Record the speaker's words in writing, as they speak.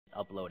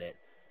upload it.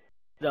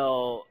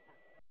 So,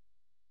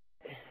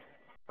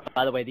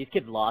 by the way, these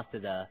kids lost to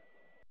the.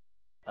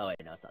 Oh wait,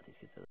 no, it's not these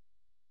kids.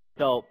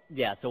 So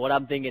yeah, so what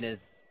I'm thinking is,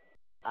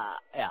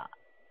 yeah,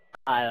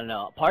 I don't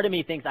know. Part of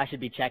me thinks I should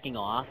be checking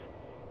off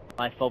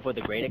my FOFO with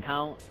the Great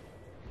account,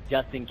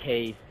 just in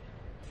case.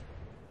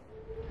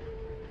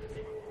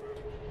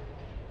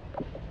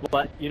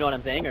 What, you know what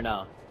I'm saying or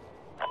no?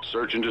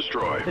 Search and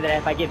destroy. So that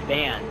if I get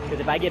banned, because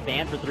if I get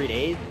banned for 3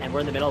 days and we're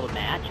in the middle of a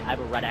match, I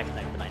have a red X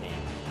next to my name.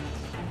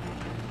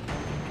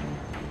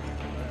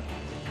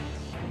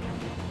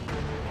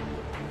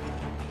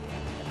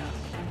 No,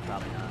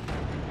 probably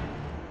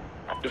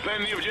not.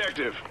 Defend the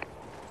objective.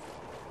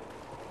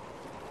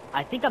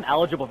 I think I'm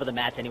eligible for the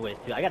match anyways,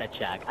 too. I gotta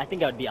check. I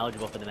think I would be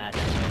eligible for the match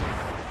anyways.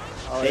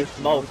 Oh, they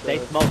smoked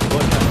Bush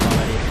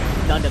already.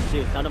 Stunned him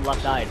too, stunned him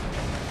left side.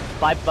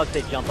 $5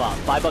 they jump up,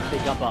 $5 they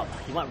jump up.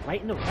 He went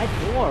right in the red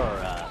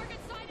door.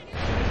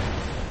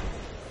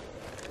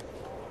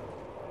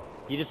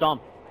 You just saw him.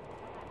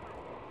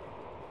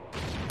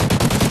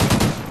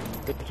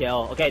 Good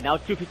kill. Okay, now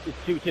it's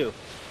 2-2.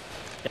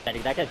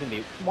 That guy's gonna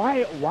be.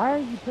 Why are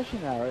you pushing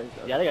that?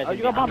 The other guy's gonna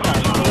you got be. bomb down.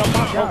 You got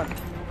bomb down.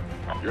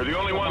 You're the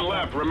only one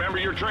left. Remember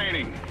your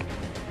training.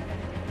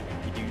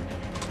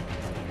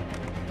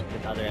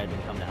 This other guy's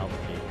gonna come to help you.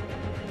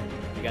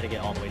 You gotta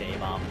get all the way to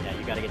A-bomb. Yeah,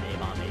 you gotta get to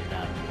A-bomb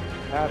ASAP.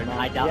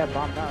 I doubt. Yeah,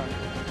 bomb down.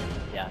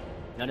 Yeah.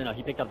 No.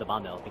 He picked up the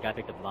bomb though. The guy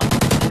picked up the bomb.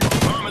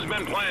 Bomb has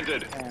been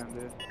planted. Damn,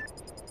 dude.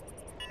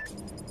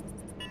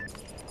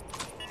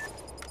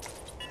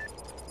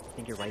 I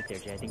think you're right there,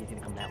 Jay. I think he's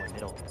gonna come that way,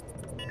 middle.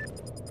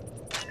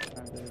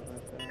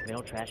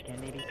 Middle trash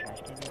can maybe?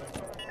 Trash can maybe?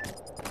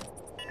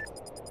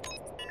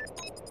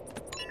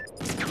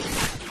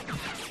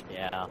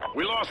 Yeah.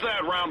 We lost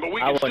that round, but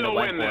we can still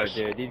win this.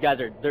 Dude. These guys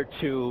are they're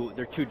too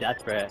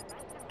desperate.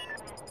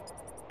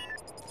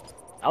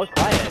 I was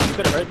quiet. You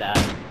could have heard that.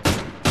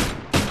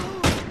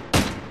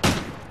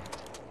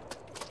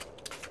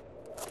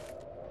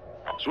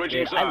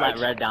 Switching sides. I let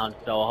red down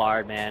so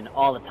hard, man,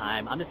 all the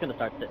time. I'm just gonna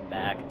start sitting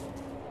back.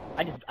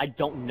 I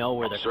don't know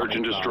where they're Search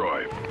and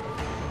destroy. Me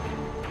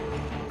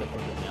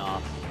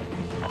off.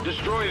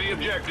 Destroy the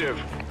objective.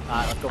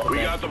 Alright, let's go for We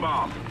this. got the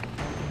bomb.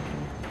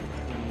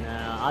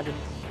 No, I'll just.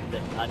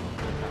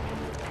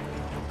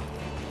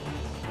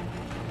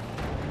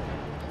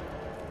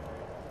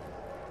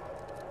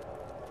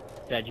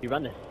 Dad, you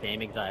run the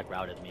same exact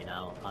route as me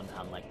now.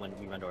 I'm like when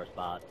we run to our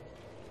spots.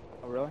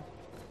 Oh really?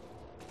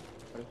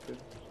 That's good.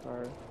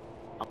 Sorry.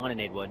 I'm gonna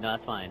nade wood. No,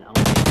 that's fine. I'm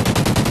gonna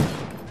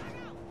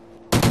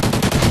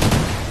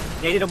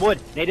naded him wood.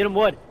 Naded him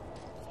wood.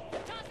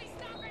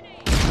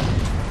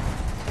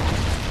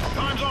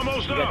 Time's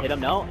almost You guys up. hit him?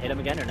 No? Hit him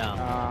again or no?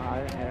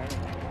 I didn't hit him.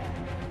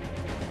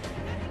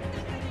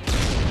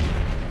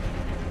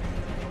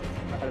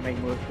 I gotta make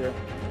moves here.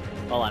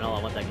 Hold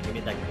on, 1 second. Give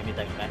me a second,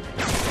 okay?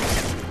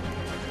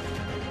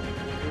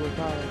 It was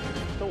not.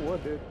 Still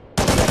wood, dude.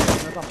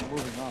 That's not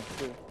moving off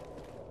too.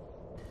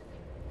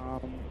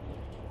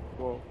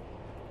 Whoa.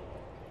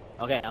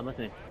 Okay, I'm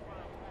listening.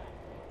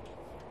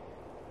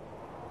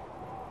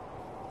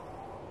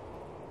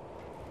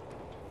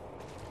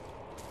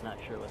 Not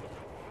sure what the...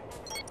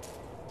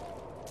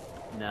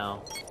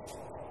 No.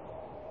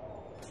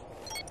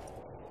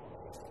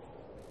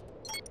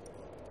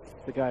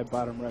 The guy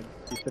bottom red.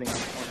 He's sitting on the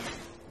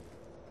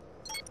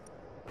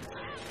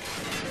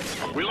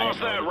corner. We lost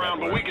that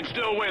round, but we can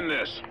still win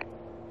this.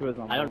 He was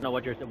on I don't know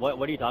what you're... What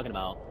are you talking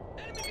about?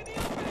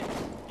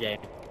 Jay.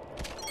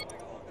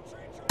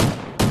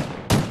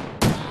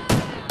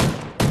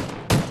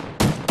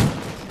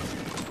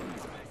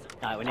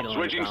 Alright, we need to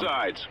Switching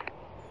sides.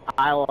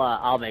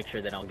 I'll make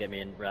sure they don't get me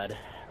in red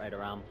right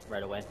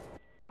away.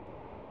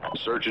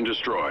 Search and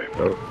destroy.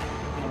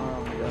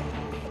 Oh my god.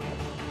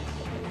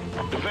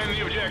 Defend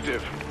the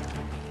objective.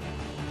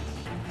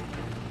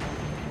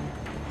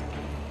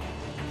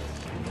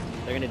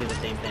 They're gonna do the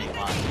same thing.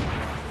 Watch.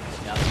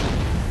 Yep.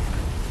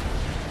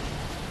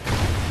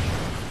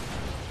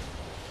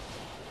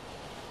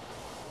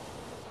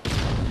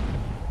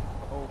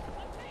 Oh.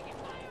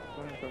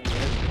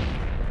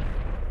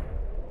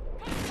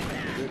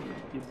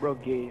 He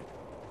broke gate.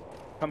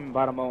 Coming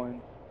bottom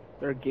Owen.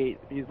 Their gate.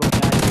 He's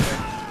looking at you.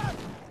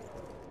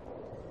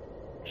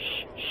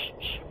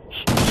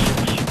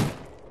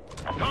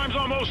 Time's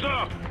almost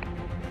up.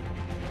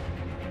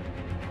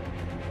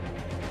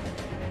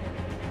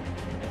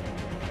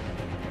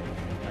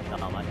 I saw.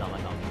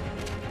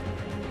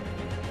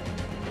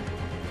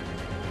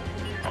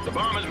 The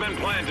bomb has been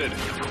planted.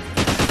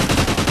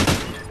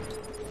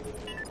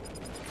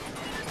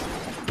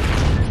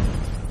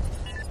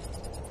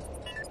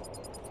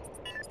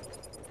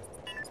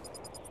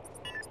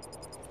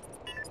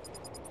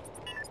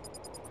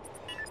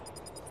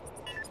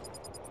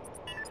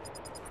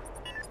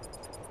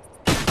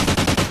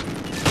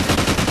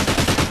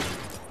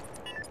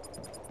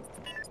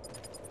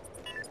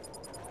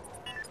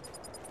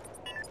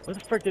 Where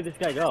the frick did this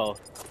guy go?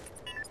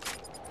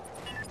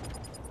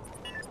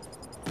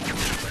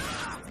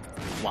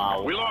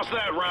 Wow. We lost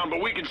that round,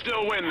 but we can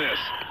still win this.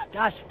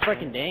 Gosh,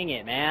 freaking dang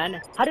it,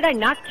 man. How did I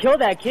not kill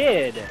that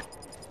kid?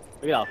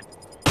 Look off.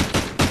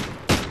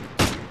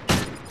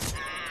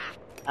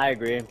 I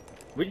agree.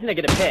 We're just gonna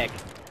get a pick.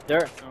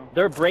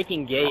 They're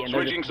breaking gate and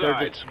they're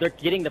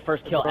getting the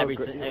first kill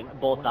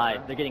both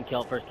sides. They're getting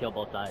first kill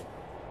both sides.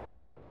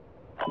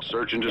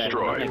 Search and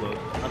destroy.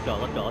 Let's go.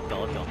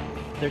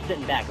 They're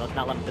sitting back. Let's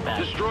not let them sit back.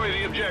 Destroy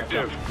the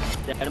objective.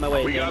 Get out of my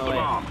way. We got the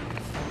bomb.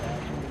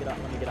 Let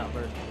me get out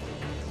first.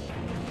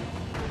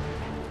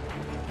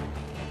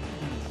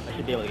 I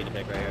should be able to get a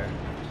pick right here.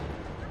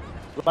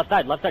 Left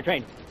side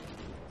train.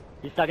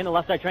 He's stuck in the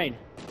left side train.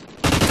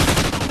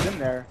 He's in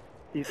there.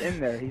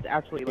 He's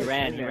actually. He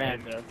ran.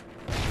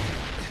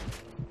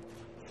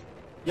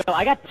 Yo,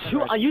 I got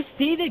two. You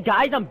see the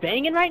guys I'm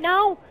banging right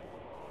now?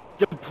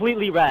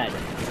 Completely red.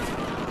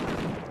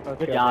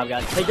 Okay. Good job,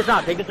 guys. Take this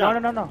out.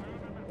 No.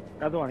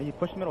 Another one. He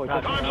pushed middle.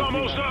 Time's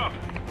almost up.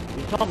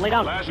 You saw him lay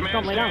down. Last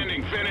man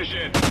standing. Finish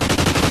it.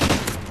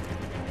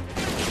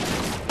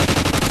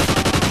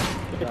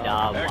 Good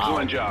job.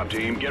 Excellent job,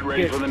 team. Get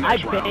ready for the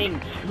next round. I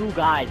banged two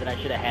guys that I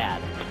should have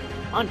had.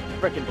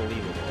 Unfreaking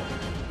believable.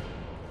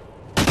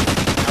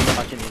 I'm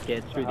watching these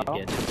kids. Screw these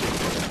kids.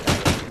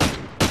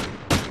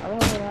 I don't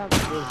know what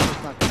happened.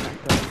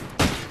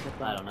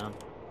 I don't know.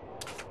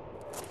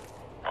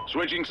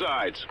 Switching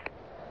sides.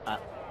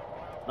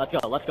 Let's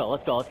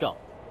go.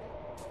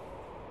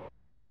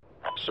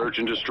 Search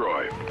and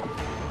destroy.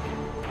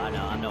 I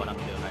know what I'm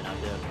doing right now,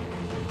 too.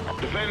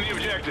 Defend the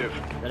objective.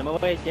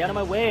 Stay out of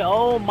my way.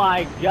 Oh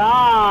my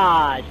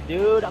gosh,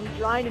 dude. I'm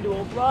trying to do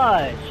a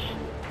rush.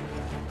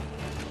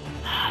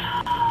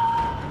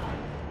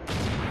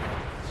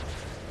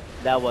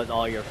 That was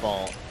all your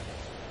fault.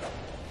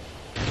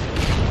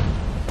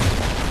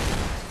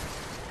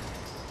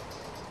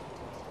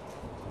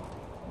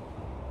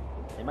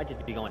 They might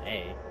just be going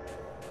A.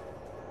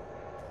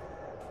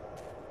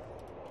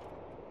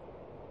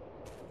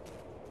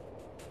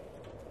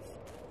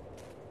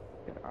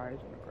 Get eyes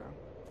on the ground.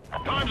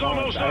 Time's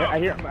almost up. I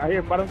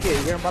hear bottom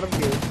gate.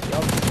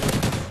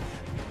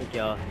 Good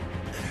job.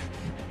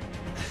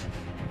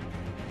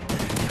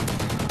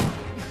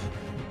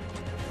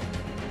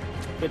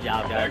 Good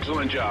job, guys.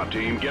 Excellent job,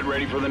 team. Get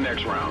ready for the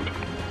next round.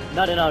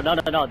 No.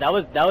 That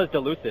was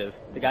delusive.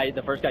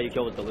 The first guy you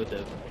killed was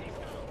delusive.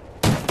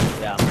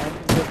 Yeah. And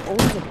there's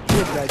always a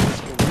kid that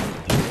just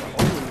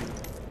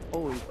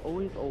always.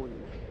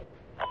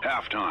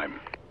 Halftime.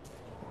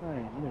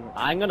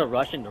 I'm gonna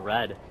rush into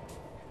red.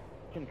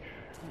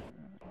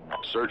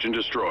 Search and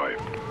destroy.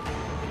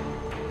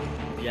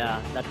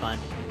 Yeah, that's fine.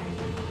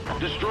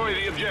 Destroy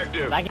the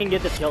objective. If I can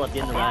get this kill at the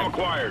end of Bomb red.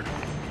 acquired.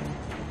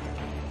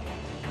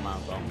 Come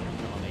on, bro.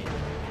 Kill me.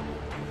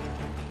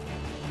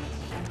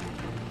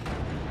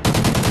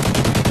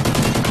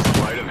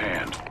 Sleight of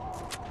hand.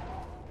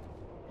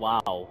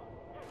 Wow.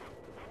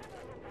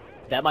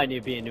 That might need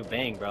to be a new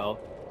bang, bro.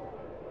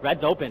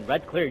 Red's open.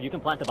 Red's clear. You can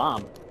plant the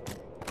bomb.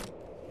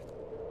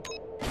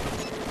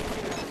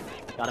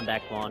 Got him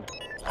back, Spawn.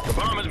 The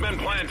bomb has been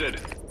planted.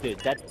 Dude,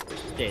 that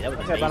was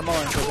Okay, bottom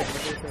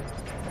amazing.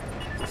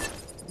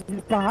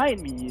 He's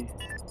behind me.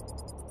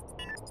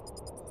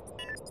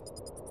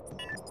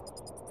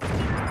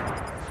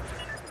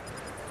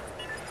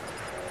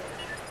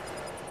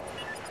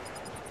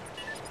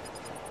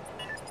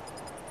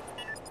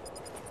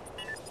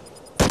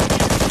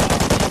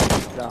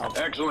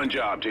 Excellent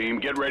job, team.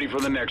 Get ready for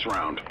the next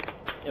round.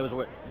 It was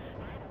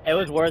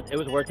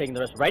worth taking the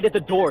risk. Right at the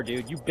door,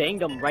 dude. You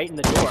banged him right in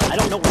the door. I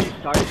don't know where you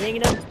started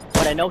banging him,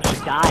 but I know he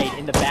died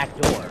in the back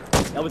door.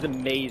 That was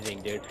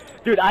amazing, dude.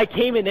 Dude, I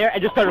came in there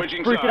and just started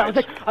freaking out. I was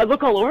like, I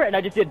look all over and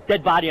I just did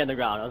dead body on the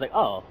ground. I was like,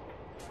 oh.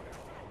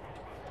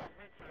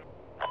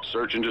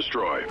 Search and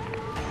destroy.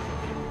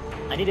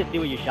 I need to see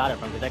where you shot it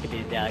from, because that could be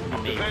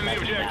amazing. Defend the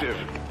objective.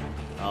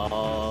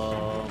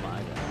 Oh my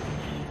god.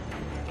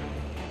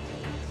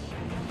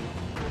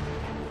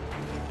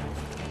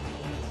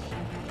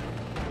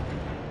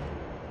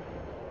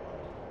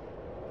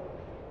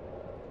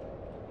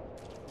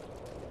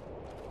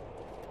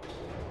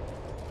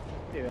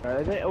 Dude,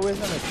 are they always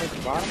gonna take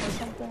the bottom or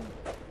something?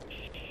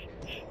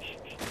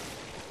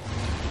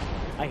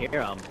 I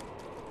hear him.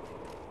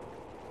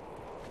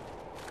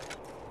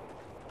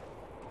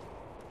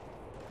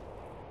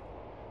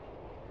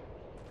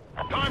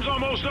 Time's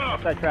almost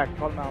up. Side track,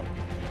 call him out.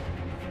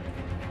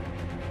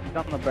 He's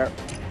on the bear.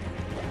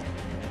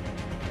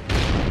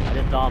 I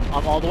just saw him.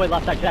 I'm all the way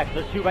left side track.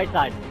 There's two right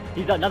side.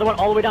 He's another one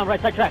all the way down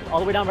right side track. All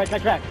the way down right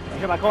side track. I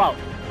hear my call out.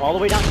 All the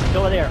way down. He's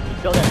still there. He's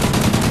still there.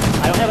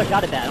 I don't have a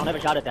shot at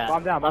that.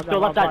 Bomb down, I'm still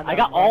left side. I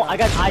got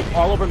eyes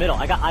all over middle.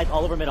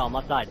 On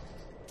left side.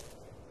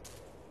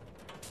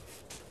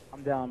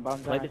 I'm down,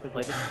 bomb down. Play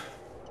this.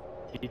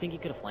 Do you think he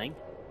could have flanked?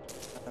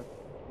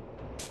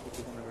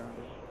 He's on the ground.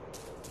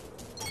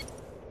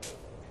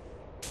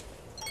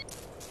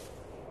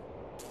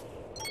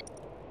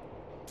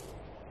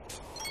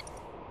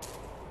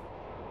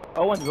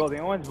 Owen's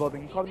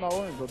building. Call him out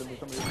Owen's building for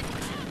some reason.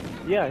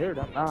 Yeah, I heard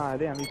him. Ah,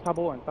 damn, he's top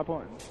Owen.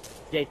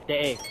 Jay,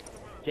 stay A.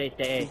 He's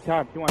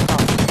top, he wants top.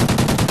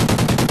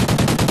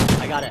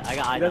 I got it. I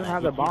got. He doesn't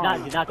have the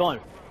bomb. He's not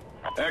going.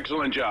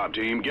 Excellent job,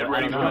 team. Get I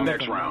ready don't for know. the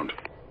next round.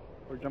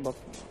 Or jump up.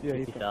 Yeah,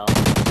 he He fell.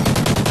 fell.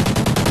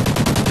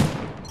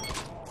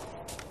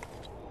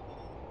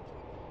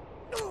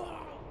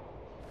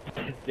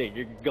 Dude,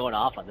 you're going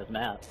off on this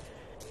map.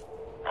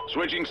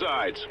 Switching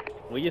sides.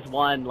 We just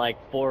won like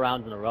 4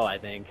 rounds in a row, I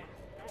think.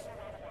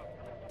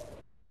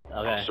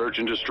 Okay. Search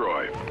and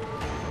destroy.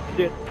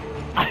 Dude,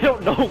 I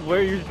don't know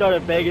where you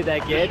started banging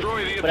that kid,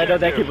 Destroy the but I know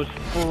that kid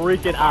objective. was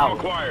freaking Bomb out.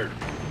 acquired.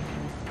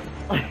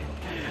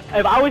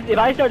 If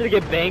I started to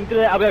get banged to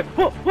that, I'd be like,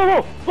 whoa,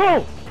 whoa, whoa,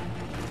 whoa!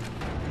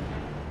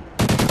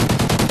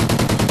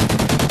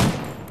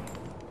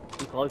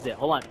 He closed it.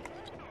 Hold on.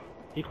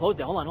 He closed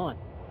it. Hold on, hold on.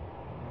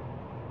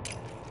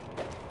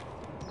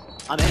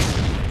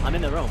 I'm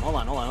in the room. Hold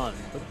on. What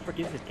the frick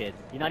is this kid?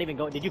 You're not even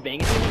going. Did you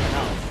bang it or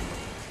no?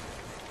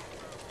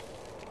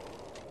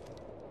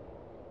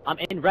 I'm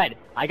in red.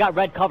 I got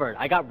red covered.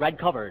 Time's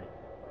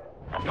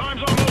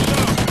almost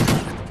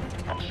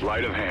up.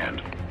 Sleight of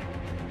hand.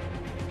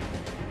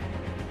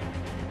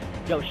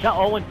 Yo, shut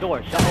Owen's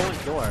door.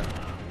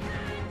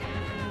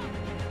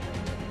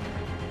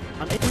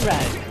 I'm in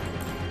red.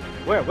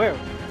 Where? I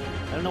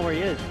don't know where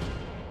he is.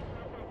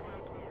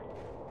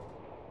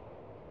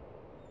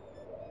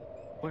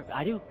 Where?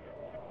 I do?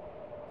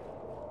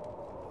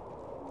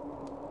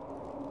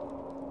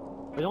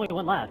 There's only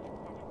one left.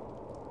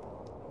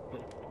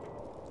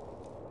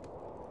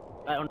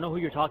 I don't know who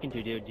you're talking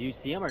to, dude. Do you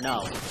see him or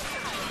no?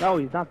 No,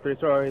 he's not 3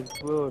 stories.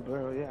 He's blue,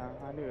 bro. Yeah,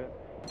 I knew it.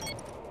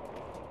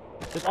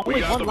 There's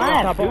only got one the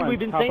left, bomb. dude. Top We've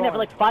been Owen, saying that top for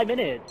like 5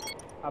 minutes.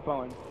 Top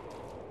Owen.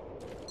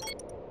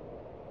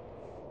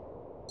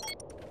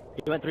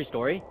 You went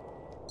 3-story?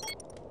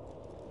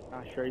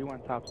 Not sure. You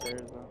went top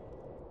stairs, though.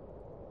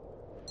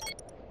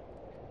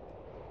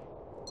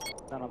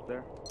 Not up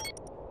there.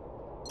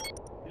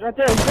 He's right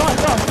there. He's gone.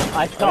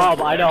 I saw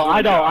him. I know.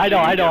 I saw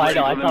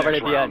him right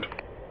at the end.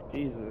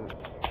 Jesus.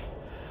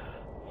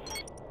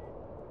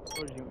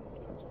 Where'd you?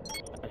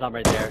 I saw him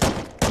right there.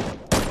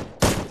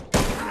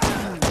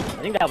 I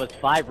think that was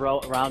 5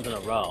 rounds in a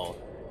row.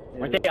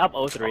 Weren't they up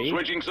 0-3?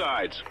 Switching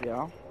sides.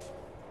 Yeah.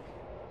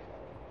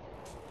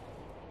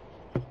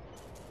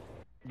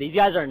 These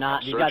guys are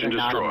not. These guys Search are and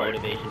not a destroy.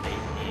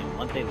 motivation-based team.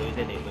 Once they lose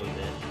it, they lose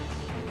it.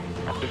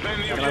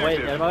 Defend the Get out of my way. objective.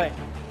 Get out of my way.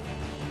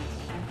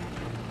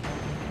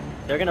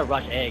 They're gonna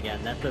rush A again.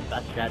 That's the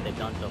best strat they've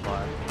done so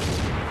far.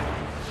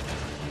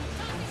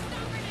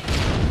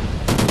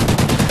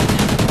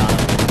 Got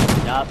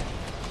him. Yup.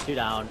 2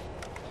 down.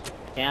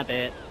 Camp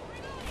it.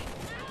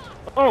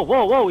 Oh,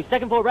 whoa. He's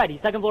second floor red. You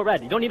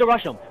don't need to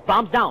rush him.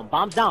 Bombs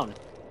down.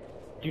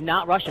 Do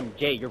not rush him,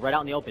 Jay. You're right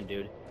out in the open,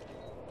 dude.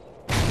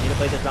 You need to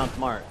play this round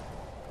smart.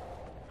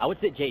 I would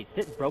sit Jay.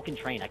 Sit broken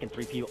train. I can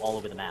 3P you all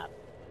over the map.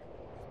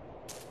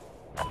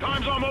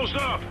 Time's almost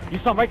up. You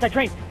saw him right side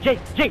train. Jay,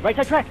 right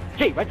side track.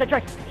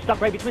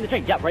 Stuck right between the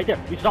train. Yeah, right there.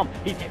 We saw him.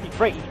 He's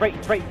straight.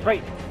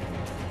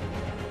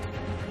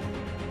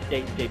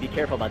 Jay, be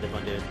careful about this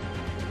one, dude.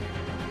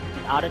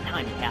 He's out of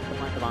time. He has to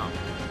plant the bomb.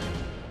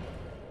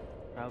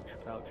 Crouch.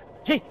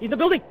 Jay, he's in the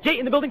building. Jay,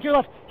 in the building to your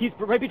left. He's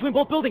right between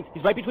both buildings.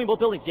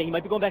 Jay, he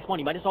might be going back spawn.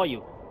 He might have saw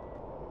you.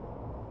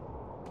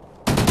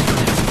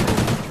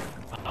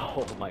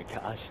 Oh my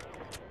gosh.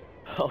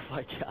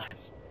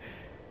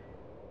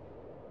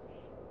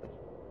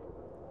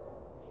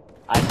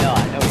 I know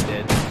he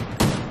did.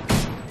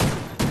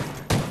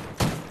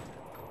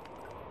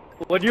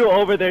 When you were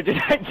over there, dude,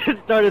 I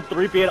just started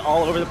 3Ping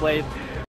all over the place.